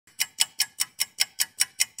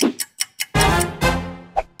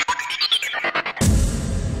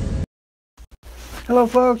Hello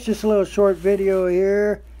folks, just a little short video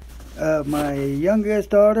here of my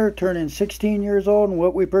youngest daughter turning 16 years old and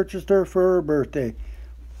what we purchased her for her birthday.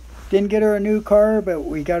 Didn't get her a new car, but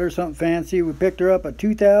we got her something fancy. We picked her up a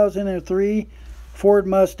 2003 Ford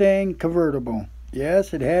Mustang convertible.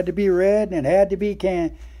 Yes, it had to be red and it had to be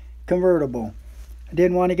convertible. I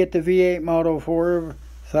didn't want to get the V8 model for her.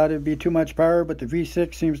 Thought it'd be too much power, but the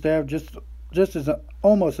V6 seems to have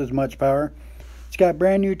almost as much power. It's got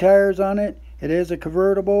brand new tires on it. It is a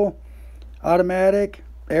convertible, automatic,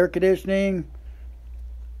 air conditioning.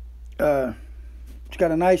 It's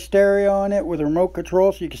got a nice stereo on it with a remote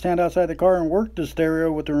control, so you can stand outside the car and work the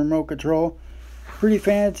stereo with the remote control. Pretty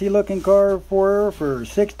fancy looking car for her for her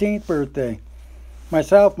 16th birthday.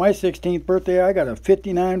 Myself, my 16th birthday, I got a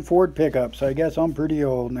 59 Ford pickup, so I guess I'm pretty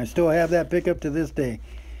old, and I still have that pickup to this day.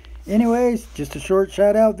 Anyways, just a short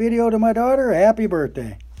shout out video to my daughter. Happy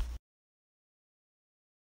birthday.